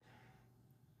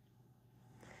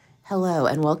Hello,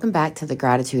 and welcome back to the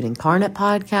Gratitude Incarnate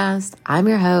podcast. I'm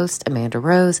your host, Amanda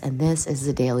Rose, and this is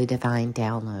the Daily Divine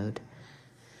Download.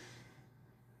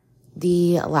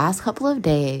 The last couple of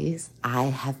days, I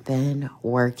have been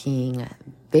working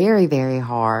very, very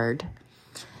hard,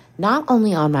 not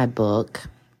only on my book,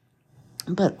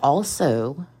 but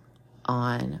also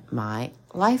on my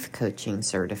life coaching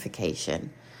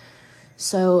certification.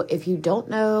 So if you don't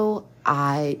know,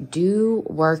 I do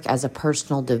work as a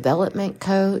personal development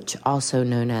coach, also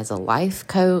known as a life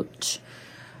coach.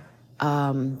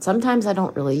 Sometimes I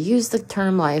don't really use the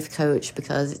term life coach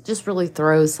because it just really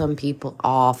throws some people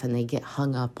off and they get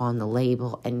hung up on the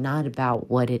label and not about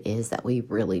what it is that we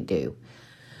really do.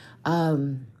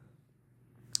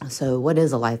 So what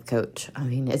is a life coach? I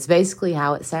mean, it's basically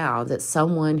how it sounds. It's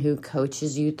someone who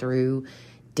coaches you through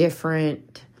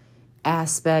different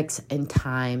aspects and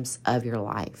times of your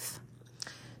life.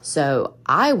 So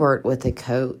I worked with a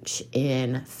coach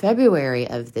in February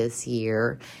of this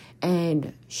year,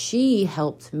 and she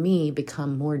helped me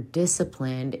become more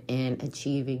disciplined in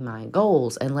achieving my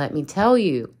goals. And let me tell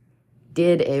you,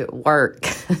 did it work?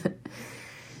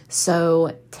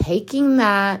 So taking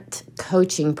that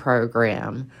coaching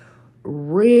program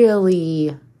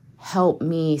really helped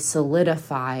me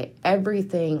solidify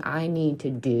everything I need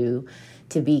to do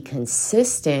to be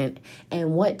consistent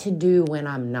and what to do when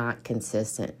I'm not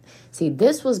consistent. See,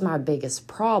 this was my biggest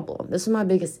problem. This was my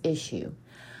biggest issue.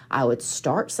 I would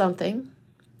start something,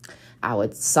 I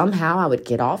would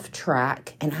get off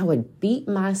track, and I would beat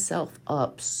myself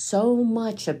up so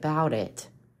much about it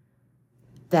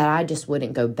that I just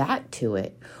wouldn't go back to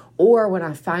it. Or when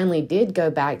I finally did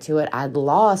go back to it, I'd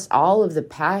lost all of the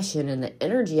passion and the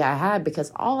energy I had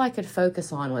because all I could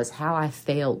focus on was how I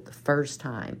failed the first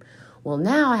time. Well,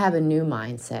 now I have a new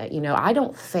mindset. I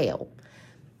don't fail.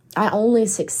 I only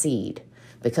succeed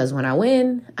because when I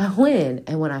win, I win.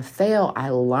 And when I fail,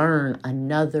 I learn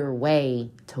another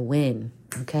way to win.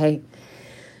 Okay.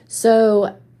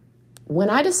 So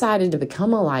when I decided to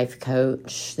become a life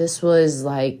coach, this was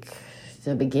like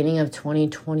the beginning of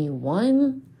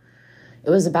 2021. It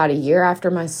was about a year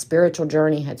after my spiritual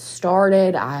journey had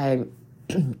started. I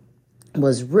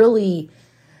was really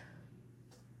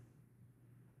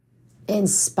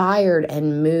inspired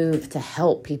and moved to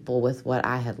help people with what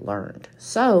I had learned.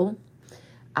 So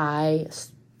I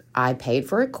paid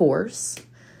for a course.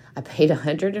 I paid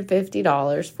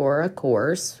 $150 for a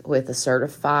course with a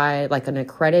certified, like an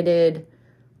accredited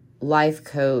life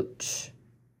coach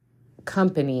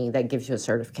company that gives you a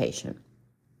certification.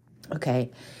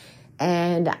 Okay.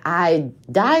 And I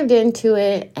dived into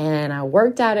it and I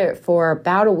worked at it for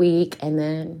about a week. And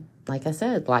then, like I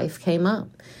said, life came up.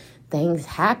 Things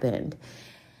happened.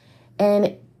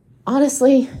 And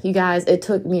honestly, you guys, it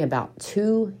took me about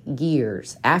 2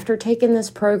 years. After taking this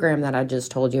program that I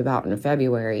just told you about in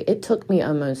February, it took me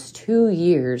almost 2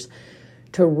 years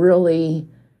to really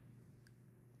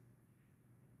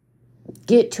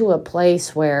get to a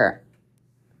place where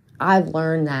I've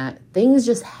learned that things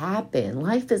just happen.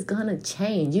 Life is going to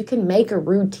change. You can make a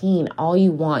routine all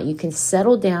you want. You can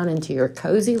settle down into your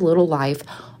cozy little life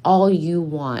all you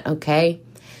want, okay?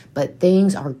 But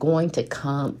things are going to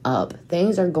come up.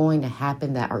 Things are going to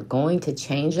happen that are going to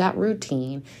change that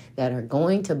routine, that are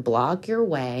going to block your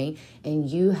way, and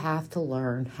you have to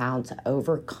learn how to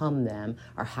overcome them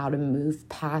or how to move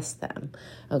past them,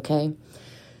 okay?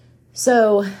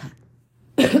 So,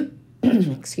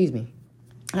 excuse me.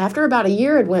 After about a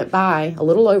year had went by, a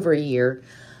little over a year,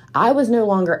 I was no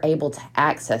longer able to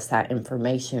access that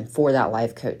information for that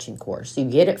life coaching course. You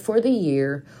get it for the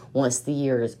year. Once the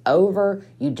year is over,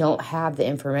 you don't have the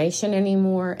information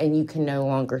anymore and you can no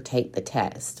longer take the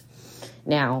test.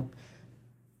 Now,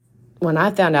 when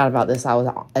I found out about this, I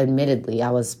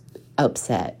was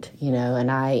upset, and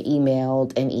I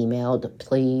emailed,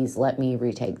 please let me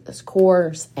retake this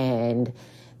course. And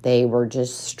they were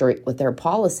just strict with their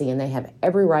policy and they have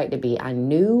every right to be. I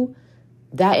knew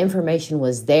that information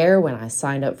was there when I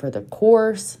signed up for the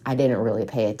course. I didn't really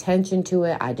pay attention to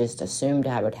it. I just assumed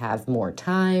I would have more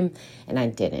time, and I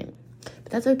didn't. But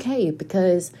that's okay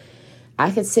because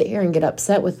I could sit here and get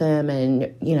upset with them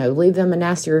and, leave them a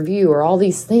nasty review or all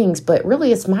these things. But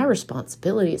really, it's my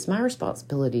responsibility. It's my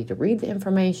responsibility to read the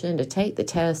information, to take the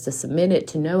test, to submit it,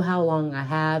 to know how long I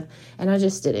have. And I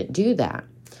just didn't do that.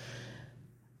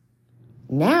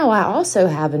 Now I also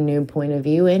have a new point of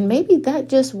view, and maybe that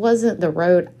just wasn't the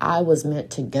road I was meant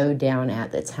to go down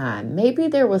at the time. Maybe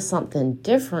there was something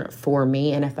different for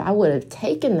me, and if I would have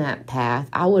taken that path,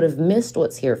 I would have missed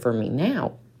what's here for me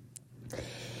now.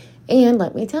 And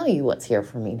let me tell you what's here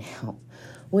for me now.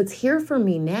 What's here for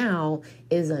me now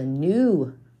is a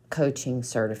new coaching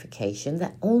certification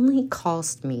that only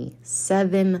cost me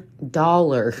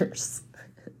 $7.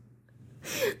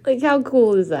 Like, how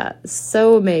cool is that?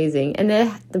 So amazing. And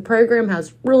the program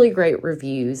has really great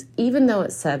reviews, even though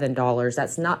it's $7.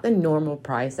 That's not the normal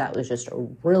price. That was just a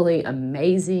really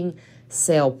amazing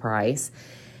sale price.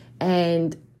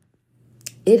 And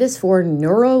it is for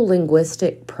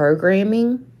neuro-linguistic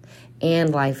programming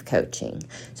and life coaching.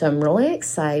 So I'm really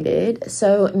excited.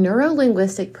 So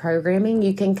neuro-linguistic programming,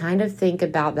 you can kind of think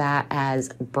about that as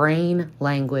brain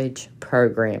language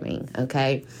programming,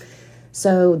 okay?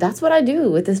 So that's what I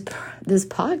do with this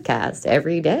podcast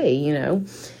every day, you know.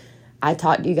 I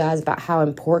talk to you guys about how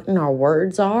important our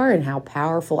words are and how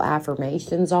powerful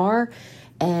affirmations are.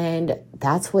 And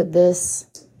that's what this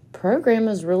program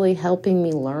is really helping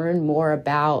me learn more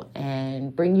about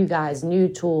and bring you guys new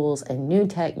tools and new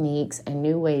techniques and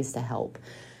new ways to help.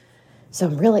 So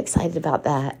I'm really excited about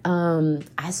that.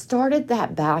 I started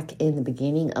that back in the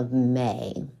beginning of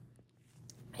May.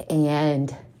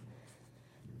 And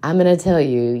I'm going to tell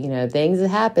you, you know, things have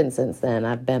happened since then.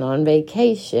 I've been on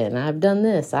vacation. I've done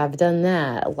this. I've done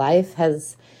that. Life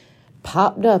has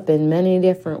popped up in many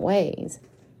different ways.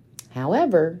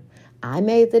 However, I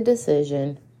made the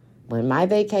decision when my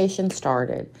vacation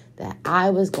started that I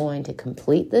was going to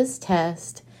complete this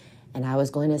test and I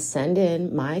was going to send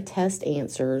in my test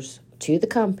answers to the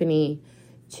company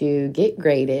to get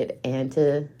graded and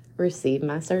to receive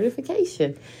my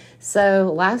certification.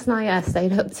 So last night I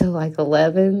stayed up till like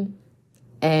 11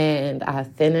 and I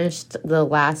finished the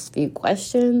last few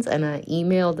questions and I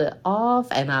emailed it off,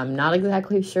 and I'm not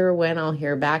exactly sure when I'll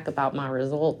hear back about my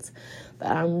results, but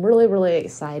I'm really, really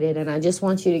excited, and I just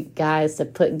want you guys to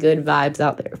put good vibes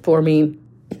out there for me.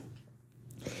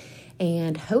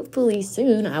 And hopefully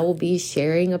soon I will be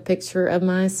sharing a picture of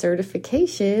my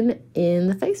certification in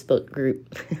the Facebook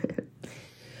group.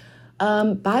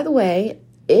 By the way,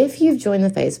 if you've joined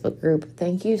the Facebook group,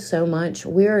 thank you so much.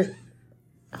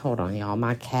 Hold on, y'all.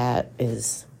 My cat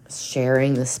is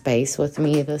sharing the space with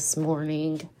me this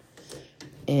morning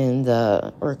in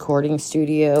the recording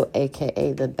studio,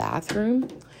 aka the bathroom.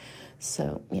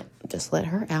 So, yeah, just let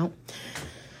her out.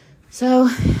 So,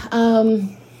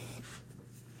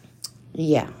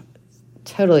 yeah,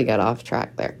 totally got off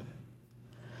track there.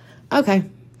 Okay,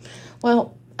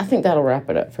 well, I think that'll wrap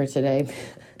it up for today.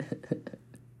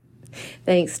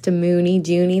 Thanks to Mooney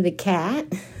Junie the cat.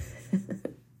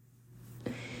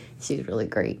 She's really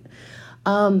great.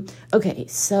 Okay,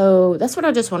 so that's what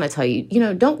I just want to tell you. You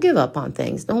know, don't give up on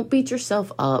things. Don't beat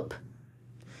yourself up.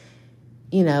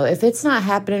 You know, if it's not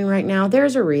happening right now,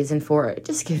 there's a reason for it.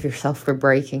 Just give yourself a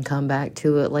break and come back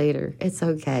to it later. It's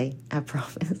okay. I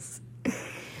promise.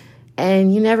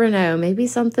 And you never know. Maybe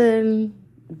something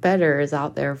better is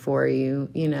out there for you.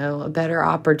 You know, a better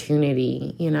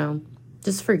opportunity, you know.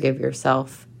 Just forgive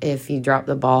yourself if you drop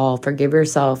the ball. Forgive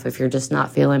yourself if you're just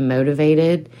not feeling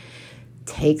motivated.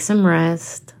 Take some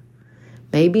rest.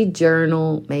 Maybe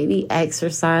journal. Maybe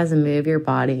exercise and move your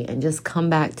body. And just come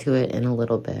back to it in a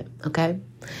little bit. Okay?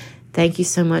 Thank you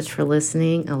so much for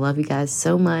listening. I love you guys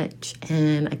so much.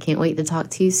 And I can't wait to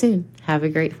talk to you soon. Have a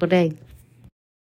grateful day.